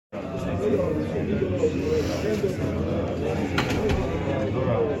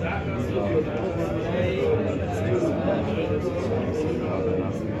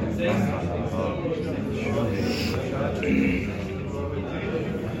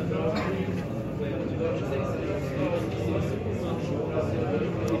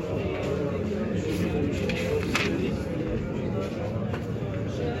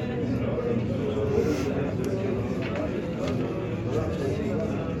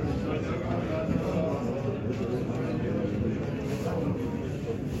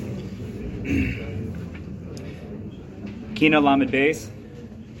Kinos Lamed Beis,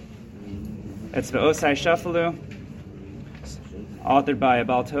 Etzb'osai Shafalu, authored by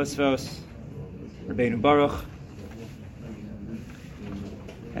Abal Tosfos, Rabbeinu Baruch.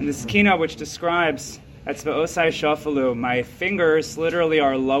 And this Kinos, which describes Etzb'osai Shafalu, my fingers literally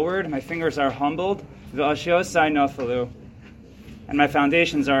are lowered, my fingers are humbled, V'ashiosai Nafalu, and my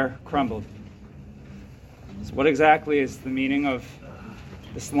foundations are crumbled. So what exactly is the meaning of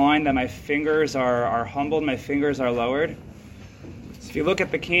this line that my fingers are humbled, my fingers are lowered? So if you look at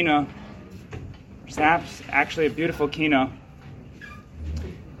the Kinos, it's actually a beautiful Kinos,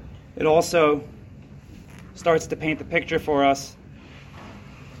 it also starts to paint the picture for us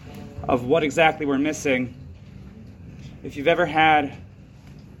of what exactly we're missing. If you've ever had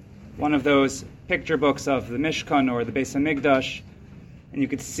one of those picture books of the Mishkan or the Beis HaMikdash, and you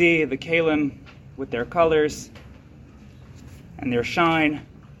could see the Kalim with their colors and their shine.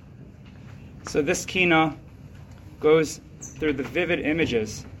 So this Kinos goes through the vivid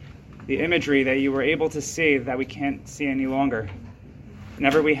images, the imagery that you were able to see that we can't see any longer.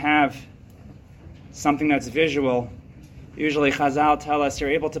 Whenever we have something that's visual, usually Chazal tell us you're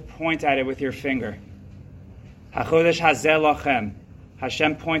able to point at it with your finger. HaChodesh hazeh lachem.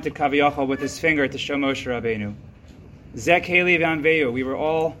 Hashem pointed Kaviyachal with his finger to show Moshe Rabbeinu. Zeh keli v'anveyu. We were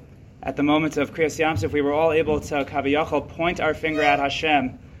all, at the moment of Kriyas Yamsuf, we were all able to Kaviyachal point our finger at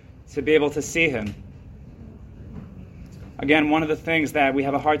Hashem to be able to see him. Again, one of the things that we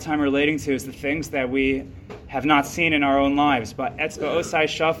have a hard time relating to is the things that we have not seen in our own lives. But Etzb'osai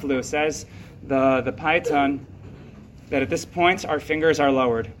Shaflu says, the Paitan, that at this point our fingers are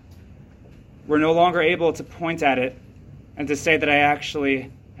lowered. We're no longer able to point at it and to say that I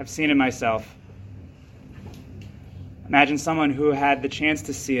actually have seen it myself. Imagine someone who had the chance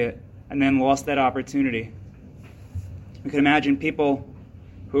to see it and then lost that opportunity. We can imagine people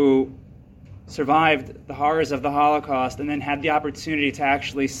who survived the horrors of the Holocaust and then had the opportunity to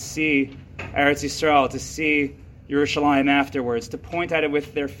actually see Eretz Yisrael, to see Yerushalayim afterwards, to point at it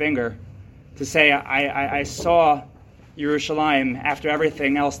with their finger, to say, I saw Yerushalayim after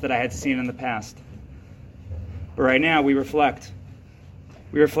everything else that I had seen in the past. But right now we reflect.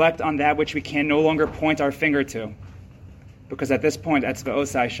 We reflect on that which we can no longer point our finger to, because at this point,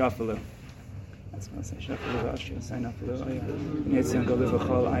 Etzb'osai Shafalu. Etzb'osai Shafalu, Ashiosai Nafalu, Netzion Golu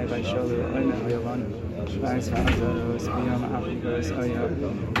V'chol Ay V'Shalu, Oy Me'ayavanu, Shvayis V'Azaros, B'yom Achigos, Oya,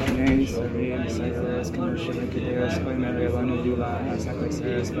 Nei Sarim, Sayos, K'noshim K'deos, Oy Me'ayavanu, Yula, Asakos,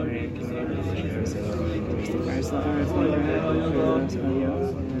 Eres, K'nei, K'nei, K'nei, K'nei,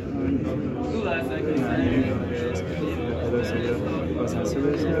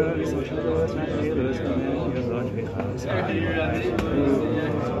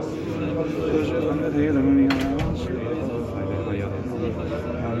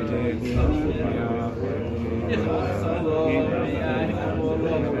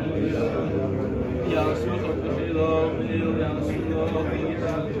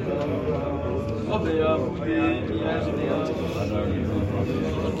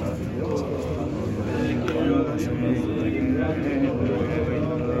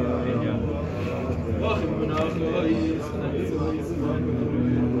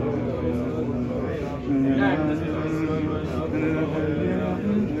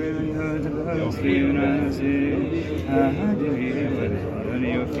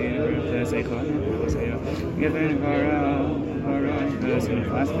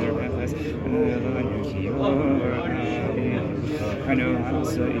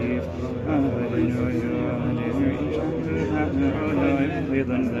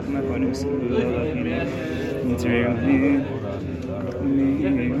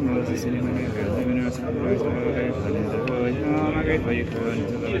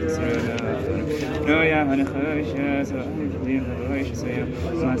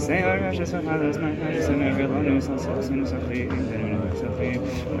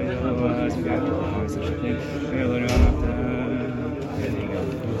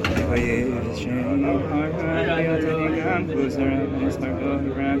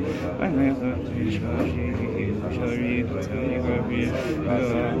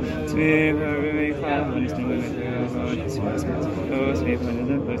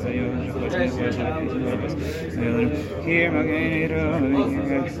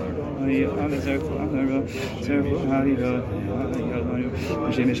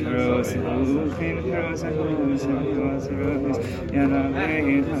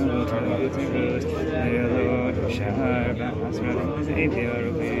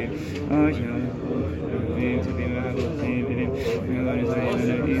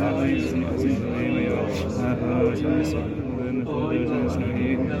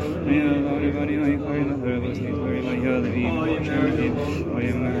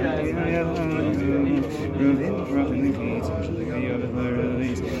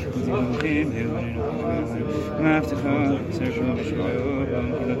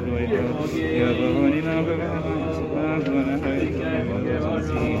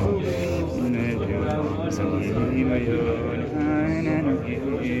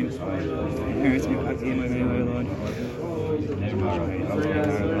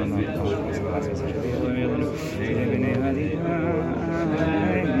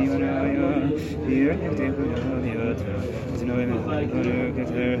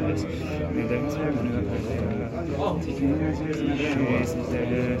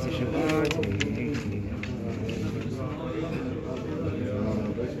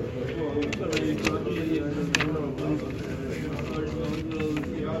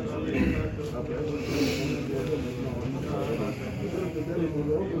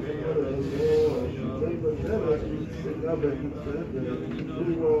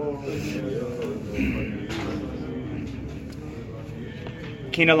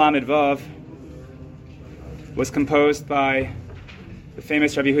 Kina Lamed Vav was composed by the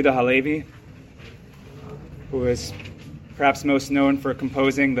famous Rabbi Yehuda Halevi, who is perhaps most known for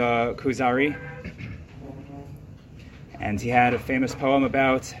composing the Kuzari. And he had a famous poem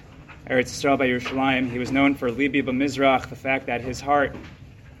about Eretz Yisrael by Yerushalayim. He was known for Libi B'Mizrach, the fact that his heart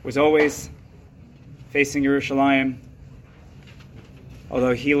was always facing Yerushalayim.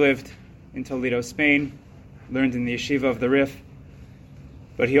 Although he lived in Toledo, Spain, learned in the yeshiva of the Rif,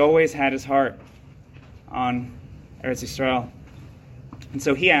 but he always had his heart on Eretz Yisrael. And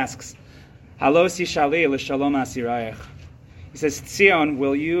so he asks, HaLo si Sha'ali l'shalom asirayach. He says, Tziyon,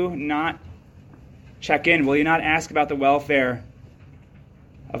 will you not check in? Will you not ask about the welfare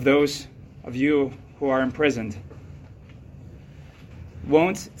of those of you who are imprisoned?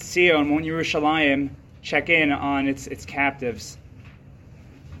 Won't Tziyon, won't Yerushalayim check in on its captives?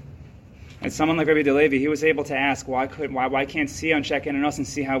 And someone like Rabbi Levi, he was able to ask, why can't Tziyon check in on us and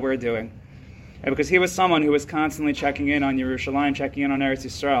see how we're doing? And because he was someone who was constantly checking in on Yerushalayim, checking in on Eretz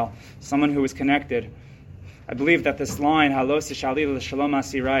Yisrael, someone who was connected. I believe that this line, HaLo si Sha'ali l'shalom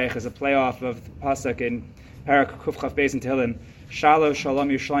asirayach, is a playoff of the pasuk in Parak Kuf Chaf Beis in Tehillim, Shalo Shalom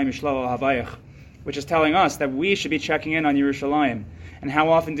Yerushalayim Yishlo Havayach, which is telling us that we should be checking in on Yerushalayim. And how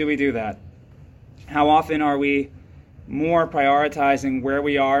often do we do that? How often are we more prioritizing where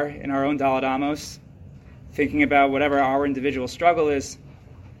we are in our own Daled Amos, thinking about whatever our individual struggle is,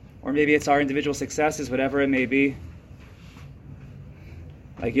 or maybe it's our individual successes, whatever it may be.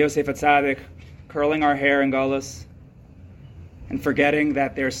 Like Yosef HaTzadik, curling our hair in Galus, and forgetting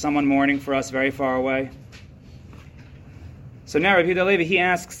that there's someone mourning for us very far away. So now Rabbi Yehuda Levi, he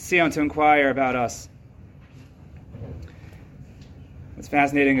asks Tziyon to inquire about us. What's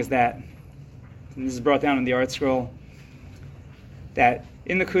fascinating is that, and this is brought down in the art scroll, that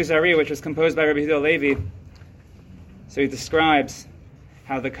in the Kuzari, which was composed by Rabbi Yehuda Levi, so he describes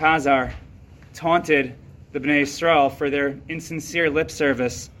how the Khazar taunted the Bnei Yisrael for their insincere lip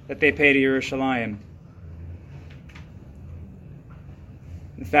service that they pay to Yerushalayim.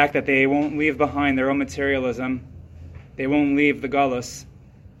 The fact that they won't leave behind their own materialism, they won't leave the Galus,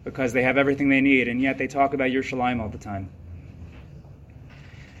 because they have everything they need, and yet they talk about Yerushalayim all the time.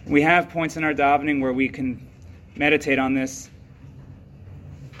 We have points in our davening where we can meditate on this.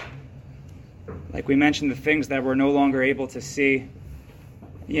 Like we mentioned, the things that we're no longer able to see.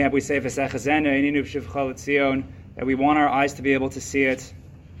 Yeah, we say that we want our eyes to be able to see it.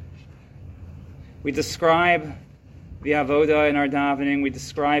 We describe the avoda in our davening. We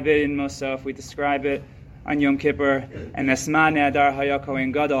describe it in Mosaf. We describe it on Yom Kippur. And Esma Ne'adar Haya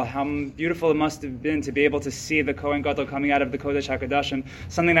Kohen Gadol. How beautiful it must have been to be able to see the Kohen Gadol coming out of the Kodesh HaKadoshim,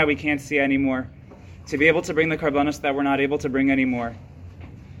 something that we can't see anymore. To be able to bring the karbanos that we're not able to bring anymore.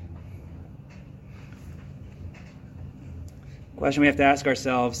 The question we have to ask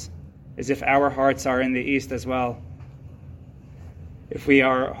ourselves is if our hearts are in the East as well. If we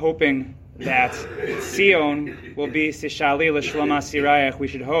are hoping that Tziyon will be Sha'ali l'shalom asirayach, we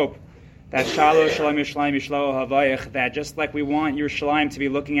should hope that Sha'alo Shalom Yerushalayim Yishlo Havayich, that just like we want Yerushalayim to be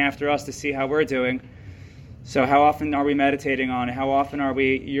looking after us to see how we're doing, so how often are we meditating on it? How often are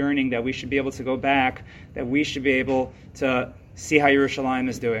we yearning that we should be able to go back, that we should be able to see how Yerushalayim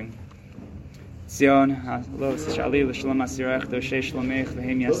is doing? Tziyon, HaLo, Sha'ali, L'Shalom Asirach, Doshei Shlomech,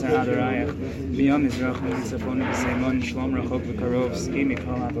 V'hem Yaser Adorayach, B'yom Mizrach, V'Yitzafon, V'Seimon, Shlom Rachok V'Karov, Ski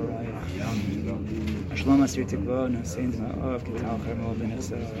Mikol Avorayach. Shlom Asir Tikvo, Nosein Zma'ov, Kital Charmol,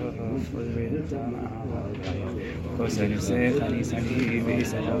 B'nechsel, F'Odrid, Tama'av, Kosei Nusech, Ani Sani,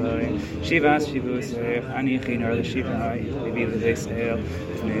 V'Yisach Aloi, Shivas Shivusech, Ani Chinor, L'Shivai, V'Vi L'Veisel,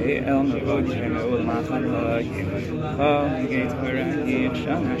 V'nei El Mavod, Sheme'ul Ma'achad Loi, Chol, Geit Horani,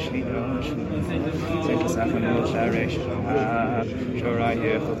 Shana Shvidosh, Sefasachamol, Sharesh,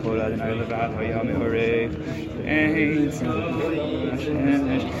 Shorayech, Chol Adonai Levat, Hayam Orech, Ein Hashem,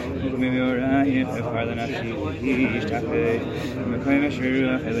 Mimorayech, Echar L'Nafshi, Yishtapeh, Mekoyim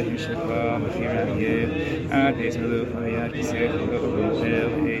Asheruach, Elohim Shekha, Mechirayech, Ad Beis Serufah, Yad Kisech, Chol,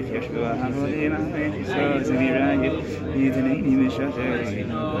 Eich Yeshua, Havodim, Aleich Yisrael, Zemirayech, Yitanini Mishatech,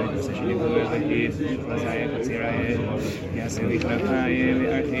 Yitanini Sashini Kor, Lechid, Chazayech, Tzirayech, Yaselich Lachayim,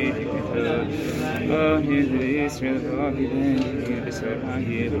 Archich, Yikmithot, Oh, Yisrael, Yisrael, V'Aviden, Yisrael,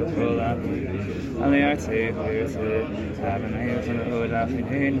 Hagib, Chol, Avim, Alei Artzech, Yisrael, Avanayim, Tanahod,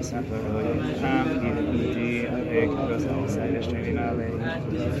 Afidin, Safarod, Ham, Yidamudi, Alei, Kibos, Al-Sai, Eshtremin, Alei,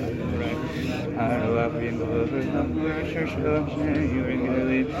 HaLo, Avrim, Belover, Lamur, Shurshua, Shnei, Yurim,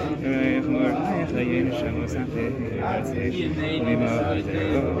 Gilelim, Yurayach, Mor, Hayach, Hayim, Shemo, Santeh, Artzech, Limo,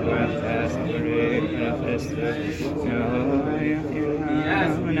 Adero, Arachas, Avarei, Arachester, Yohayach,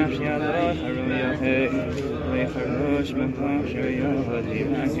 Yirham, Nafshi, Alot, Haro, Yohei, Alei, Charosh, Makom, Shurayot,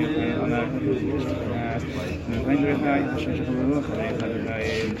 Yirham, Yohei, Amar, Yishkaras, Mevangretai, Hashem, Shachaluch, Alei,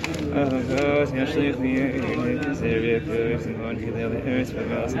 Chavarayim, Ahogos, Yashlich, V'yeh, Zerif, Zimon, Hilel, Eretz,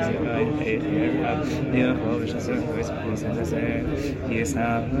 Vavos, Zivai, Eich, Yerab, Yochol, V'shasur, V'yis, V'yis, V'yis,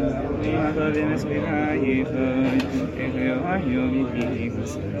 Yisab, V'yavavim, Esbirah, Yichoy, Echoy, Yom, Yichim,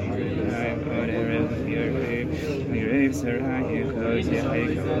 V'yis, God, Erev, V'yarvev, V'yrev, Sarai, Yichoy, Zehai,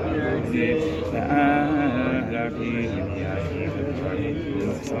 Kavod, V'ah, Rafi, V'yahim, V'yarvev,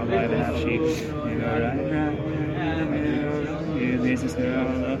 V'salai, V'nafshi, V'yorai, Jesus, the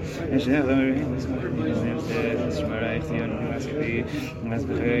Allah, and Shepherd, his name says, Shmarayich, Tziyon, Masbi,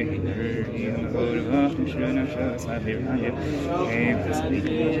 Masbechei, in the Holy of the Shurna, Shas, Abirayim, came to speak to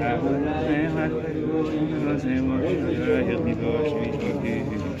Shabbat, and like the Russian, was a wash, Yorayich, Mibosh, Michoki,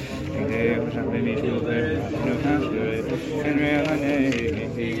 and they were Shabbat, Michoki, no Hashur, and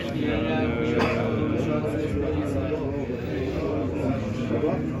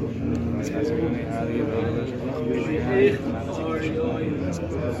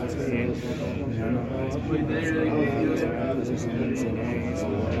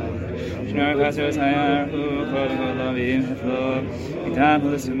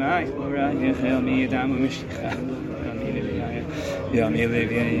Yom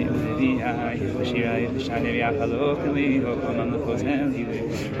Levi, Shira, Shani, HaLo, Kali, Oman, Lechosel,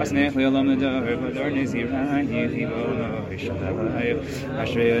 Asnech, Leolam, the Dor, Bodor, Nizira, Yivo, Shalai,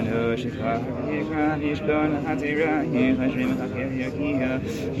 Ashrei, No, Shikha, Yikra, Yishkon, Hatira, Yihashrim, Hakia, Yakia,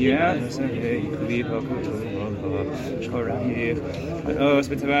 Yasahei, Vivo, Kutu, Shorayich, Os,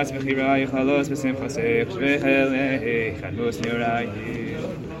 Betavas, Bechira, HaLo, Besimfasech, Shvehele, Chanus,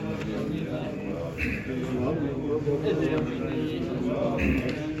 Yorayich.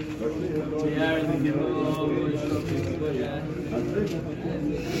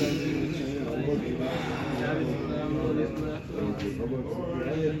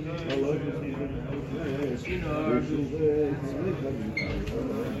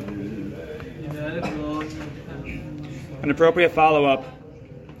 An appropriate follow-up,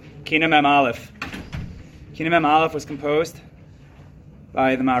 Kinos Mem Aleph. Kinos Mem Aleph was composed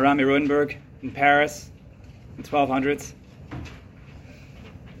by the Maharam Rodenburg in Paris in 1200s.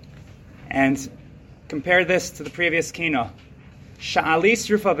 And compare this to the previous Kino. Sha'ali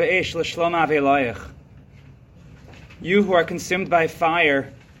Serufah be'esh l'shlom avelayich. You who are consumed by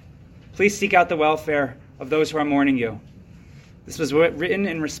fire, please seek out the welfare of those who are mourning you. This was written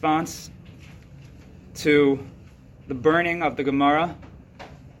in response to the burning of the Gemara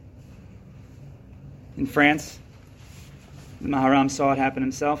in France. The Maharam saw it happen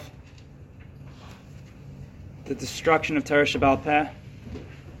himself. The destruction of Torah Shebaal Peh.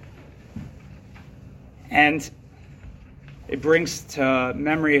 And it brings to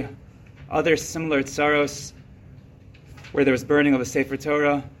memory other similar tzaros where there was burning of the Sefer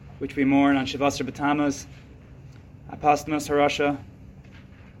Torah, which we mourn on Shavasar B'Tammuz, Apostamos Harasha.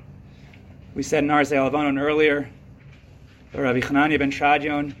 We said in Arzei Alavanon earlier, Rabbi Chananya ben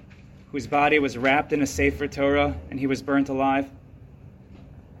Shadyon, whose body was wrapped in a Sefer Torah and he was burnt alive.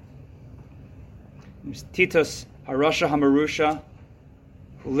 There's Titus Harasha Hamarusha,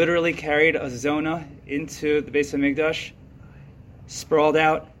 who literally carried a zona into the Beis HaMikdash, sprawled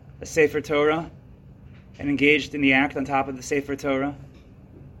out a Sefer Torah, and engaged in the act on top of the Sefer Torah.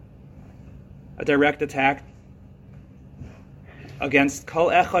 A direct attack against Kol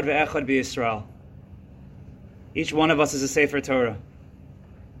Echad Ve'echad B'Yisrael. Each one of us is a Sefer Torah.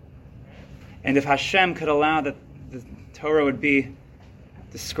 And if Hashem could allow that the Torah would be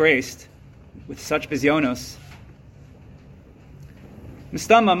disgraced with such bizyonos,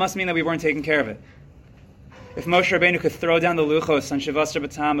 Mistama must mean that we weren't taking care of it. If Moshe Rabbeinu could throw down the luchos on Shavasar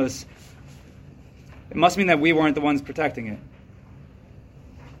B'Tammuz, it must mean that we weren't the ones protecting it.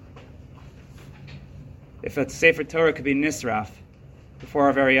 If a Sefer Torah could be nisraf before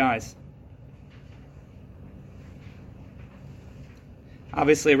our very eyes.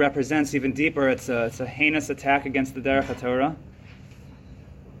 Obviously, it represents even deeper. It's a heinous attack against the Derech HaTorah.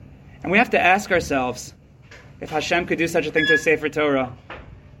 And we have to ask ourselves, if Hashem could do such a thing to a Sefer Torah,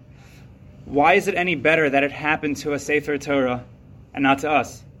 why is it any better that it happened to a Sefer Torah and not to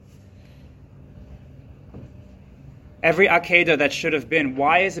us? Every Akedah that should have been,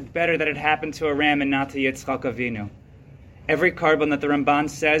 why is it better that it happened to a ram and not to Yitzchak Avinu? Every carbon that the Ramban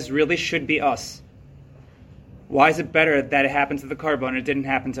says really should be us. Why is it better that it happened to the carbon and it didn't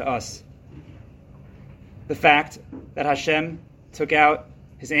happen to us? The fact that Hashem took out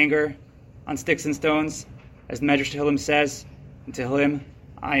his anger on sticks and stones, as the Medrash Tehillim says, in Tehillim,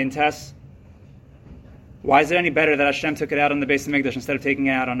 Ayin Tes. Why is it any better that Hashem took it out on the Beis HaMikdash instead of taking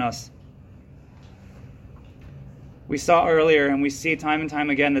it out on us? We saw earlier, and we see time and time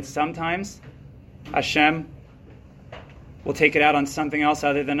again, that sometimes Hashem will take it out on something else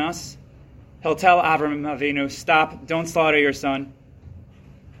other than us. He'll tell Avram Avinu, stop, don't slaughter your son.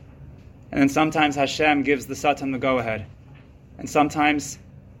 And then sometimes Hashem gives the Satan the go-ahead. And sometimes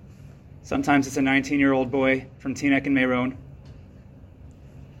it's a 19-year-old boy from Teaneck and Meron.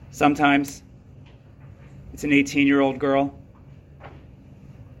 Sometimes it's an 18-year-old girl.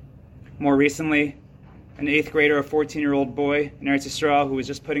 More recently, an 8th grader, a 14-year-old boy in Eretz Yisrael who was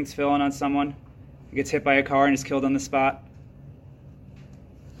just putting tefillin on someone. He gets hit by a car and is killed on the spot.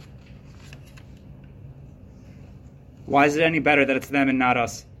 Why is it any better that it's them and not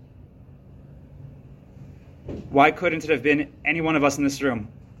us? Why couldn't it have been any one of us in this room?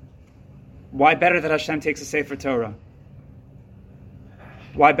 Why better that Hashem takes a Sefer Torah?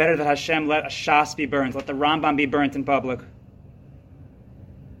 Why better that Hashem let a Shas be burnt, let the Rambam be burnt in public?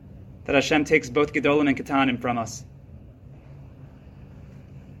 That Hashem takes both Gedolim and Ketanim from us.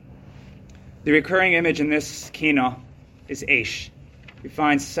 The recurring image in this Kinos is Eish. We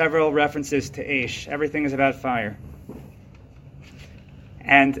find several references to Eish. Everything is about fire.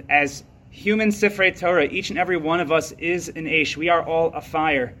 And as human Sifrei Torah, each and every one of us is an Eish. We are all a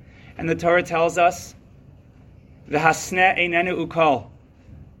fire. And the Torah tells us, V'hasneh einenu ukol,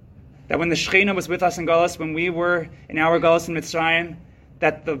 that when the Shekhinah was with us in Galus, when we were in our Galus in Mitzrayim,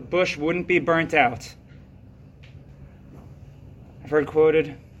 that the bush wouldn't be burnt out. I've heard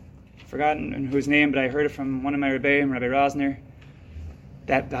quoted, forgotten in whose name, but I heard it from one of my Rebbeim, Rabbi Rosner,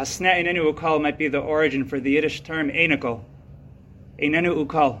 that the Hasneh einenu ukol might be the origin for the Yiddish term einikol. Einenu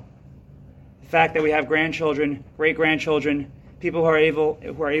ukol. The fact that we have grandchildren, great-grandchildren, people who are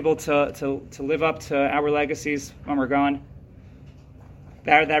able to live up to our legacies when we're gone.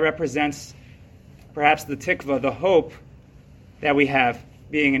 That represents perhaps the tikva, the hope that we have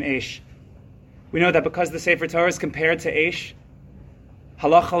being an Eish. We know that because the Sefer Torah is compared to Eish,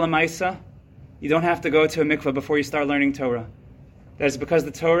 halacha l'maisa, you don't have to go to a mikveh before you start learning Torah. That is because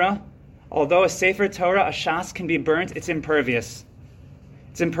the Torah, although a Sefer Torah, a Shas can be burnt, it's impervious.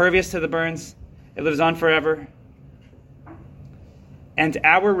 It's impervious to the burns. It lives on forever. And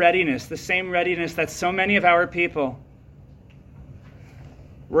our readiness, the same readiness that so many of our people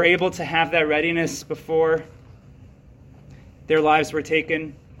were able to have that readiness before their lives were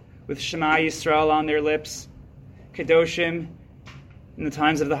taken, with Shema Yisrael on their lips, Kedoshim, in the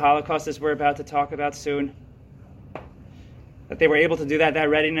times of the Holocaust, as we're about to talk about soon, that they were able to do that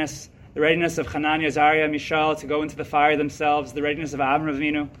readiness, the readiness of Hananiah, Azariah, Mishael to go into the fire themselves, the readiness of Avram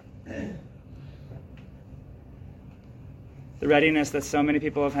Avinu, the readiness that so many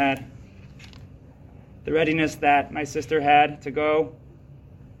people have had, the readiness that my sister had to go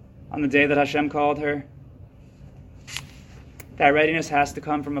on the day that Hashem called her. That readiness has to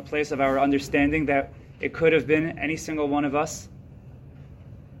come from a place of our understanding that it could have been any single one of us.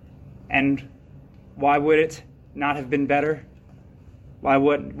 And why would it not have been better? Why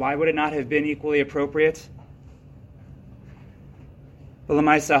would it not have been equally appropriate?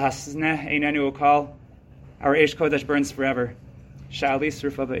 Ulamaisa hasneh einenu ukal. Our Eish Kodesh burns forever. Sha'ali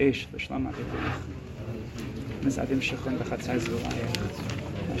Serufah b'Eish l'shlam ha'bitich. Mizadim shechem b'chatzai zulayim.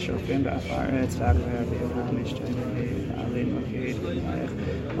 Hashofim b'afaretz v'agvar v'yonam ishtayin v'alim v'kid v'mayach.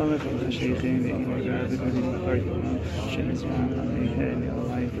 Olechim hasheichim v'imur v'avidim v'partim. Shem Yisrael ha'meihen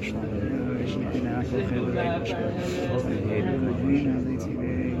v'alayim v'shlam v'yish v'inach v'chim v'leik v'shlam. V'yid v'lein ha'leitzi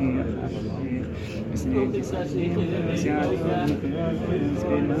v'yi ha'avavich. V'sneim v'sazim v'zyadim v'yonam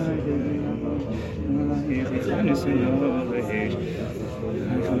v'zbinayim. He is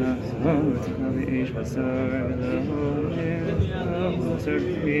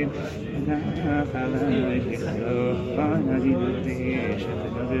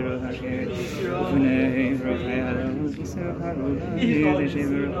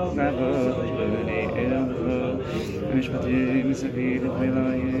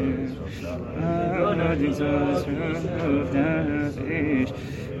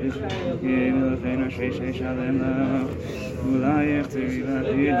Ulayech tzivah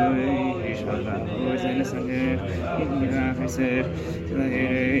b'yidoi yishvah b'ozen esanech yidmirach esech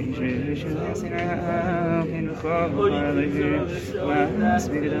t'la'erei yishvah sinah kinuchov v'alayeh v'as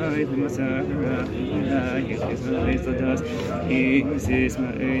b'yidoi b'masar ulayech tzivah b'yizladas yizis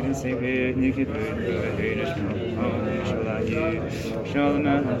ma'ed v'seved nikibud v'ahed ashmah shalayeh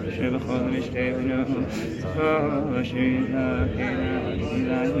shalomah shevachol mishkevino tzachol ashirah k'erah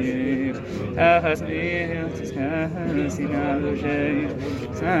ilayech ahas b'yil tzizkah Sheikh,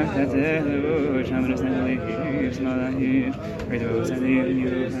 Sakatelu, Shamras Nalif, Smalahif, Redos Alim, you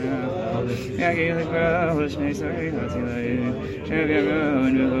have Yagil Gross, Nesari, Hatilay,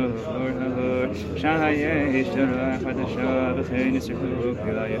 Sheviagon, or HaLo, Shahaye, Shara, Hadasha, Bachay, Nisru,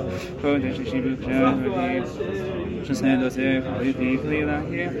 Pilaya, Kodesh, Shibu, Shahadim, Shasnedose, Haliti, Lila,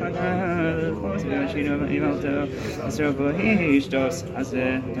 Hana, Fosvashino, Ivalto, Serufah, Dos,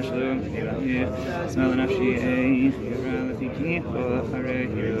 Hazeh, Tashlum, Ilahi, Smalanafshi, Lafiki, Hare,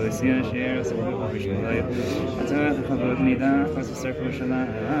 Hirosia, Share, Serufah, Shalai, Atah, Chavod, Nida, Serufah, Shalai,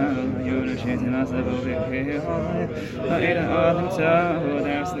 Yoda, Shetina, Slavovik, Haida, Adam, Tao,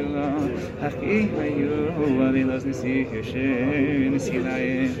 Daslu, Haki, Hayu, Avilos, Nisi, Yoshe, Nisilai,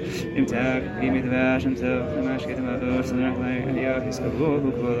 Imtak, Imidvash, himself, Namashkit, Mavos, Naklai, Ayah, Hiskabu,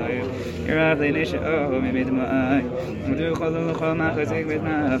 Kulai, Iravli, Nisha, Oh, Mimidmai, Mudu, Kolu, Machazik, with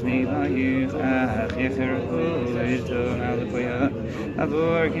Nafni, Bayif, Ach, Yefer, Malakoya,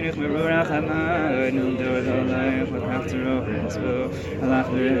 Abur, Kinos Merurach, Hamad, Nundor, Life, After All,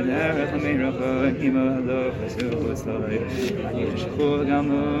 Alafler, Reclamero, Himo, HaLo, Fasu, Slowly, Anishakul,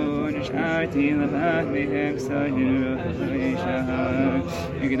 Gamu, Nisharti, Lamat, Mehek, Sayur, Shahar,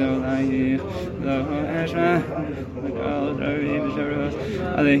 Igdolai, Lo, Ashma, Makal, Darim, Sharos,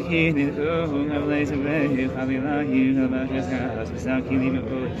 Alehi, Nidu, Havlays, Avay, Havilahi, Havashas, Saki, Limo,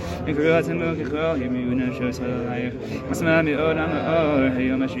 Mikrot, and Mukiko, Yamuna, Shos, Life. Masma mi od am or hey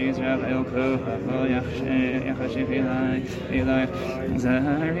yom shis rab el ko ha yachashif ilai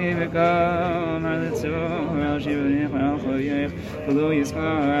zahari v'ko malitzu al shivnich al choyech v'lo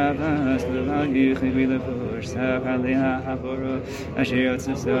yismar avas l'vayich v'levush saf alei ha'avoro asher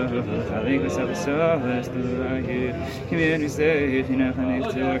yotzusov alei k'savasov es l'vayich kimenu seif hinachanich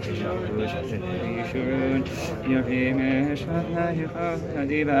tzor kishavush yishurun yorhim eshvat layichov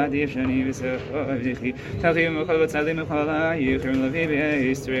adi v'adi shani v'sef v'dichi tachim v'chol v'tzalim v'chol ha'yichur l'vivi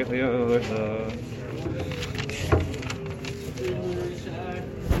eis tzorech li'or lo